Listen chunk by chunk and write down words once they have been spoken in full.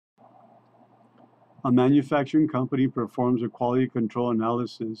A manufacturing company performs a quality control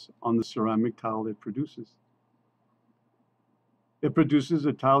analysis on the ceramic tile it produces. It produces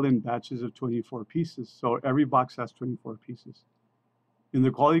a tile in batches of 24 pieces, so every box has 24 pieces. In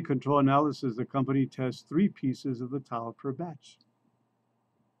the quality control analysis, the company tests 3 pieces of the tile per batch.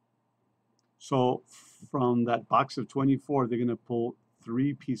 So from that box of 24, they're going to pull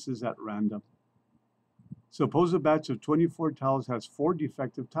 3 pieces at random. Suppose a batch of 24 tiles has 4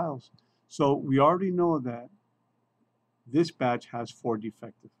 defective tiles. So we already know that this batch has 4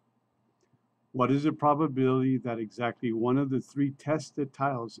 defective. What is the probability that exactly one of the 3 tested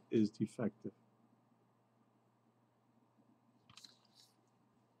tiles is defective?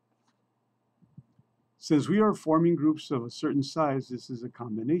 Since we are forming groups of a certain size, this is a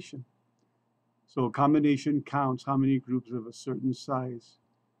combination. So a combination counts how many groups of a certain size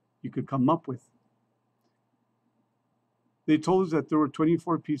you could come up with. They told us that there were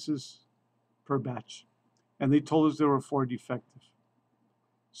 24 pieces per batch, and they told us there were 4 defective.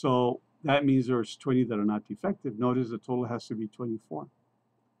 So that means there's 20 that are not defective. Notice the total has to be 24.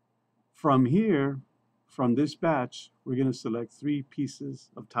 From here, from this batch, we're going to select 3 pieces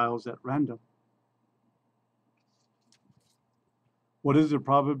of tiles at random. What is the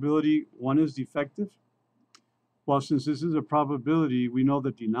probability one is defective? Well, since this is a probability, we know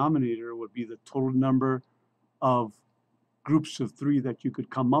the denominator would be the total number of groups of 3 that you could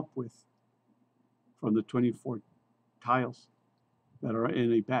come up with from the 24 tiles that are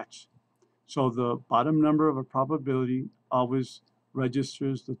in a batch. So the bottom number of a probability always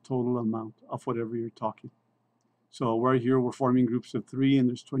registers the total amount of whatever you're talking. So right here, we're forming groups of 3 and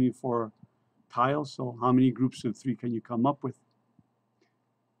there's 24 tiles. So how many groups of 3 can you come up with?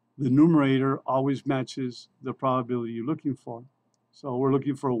 The numerator always matches the probability you're looking for. So we're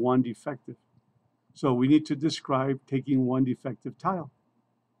looking for 1 defective. So we need to describe taking 1 defective tile.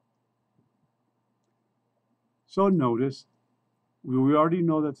 So notice, we already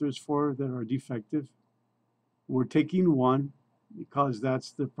know that there's 4 that are defective. We're taking 1 because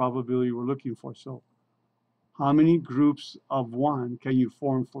that's the probability we're looking for. So how many groups of 1 can you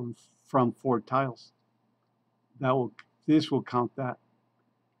form from 4 tiles? This will count that.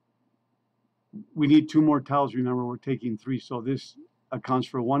 We need 2 more tiles. Remember, we're taking 3, so this accounts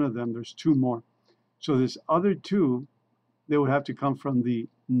for 1 of them. There's 2 more. So this other 2, they would have to come from the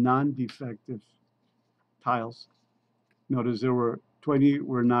non-defective tiles. Notice there were 20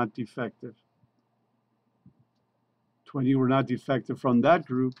 were not defective. 20 were not defective from that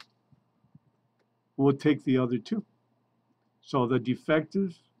group. We'll take the other 2. So the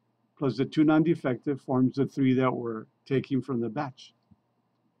defective plus the 2 non-defective forms the 3 that we're taking from the batch.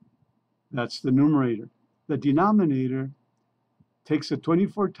 That's the numerator. The denominator takes the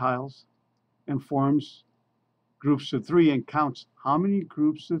 24 tiles and forms groups of 3 and counts how many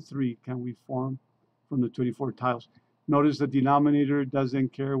groups of 3 can we form from the 24 tiles. Notice the denominator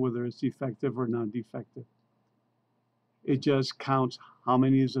doesn't care whether it's defective or non-defective. It just counts how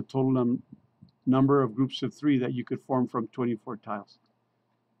many is the total number of groups of 3 that you could form from 24 tiles.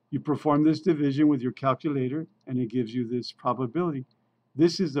 You perform this division with your calculator and it gives you this probability.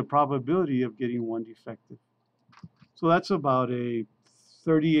 This is the probability of getting 1 defective. So that's about a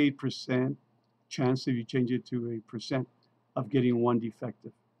 38% chance, if you change it to a percent, of getting 1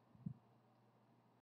 defective.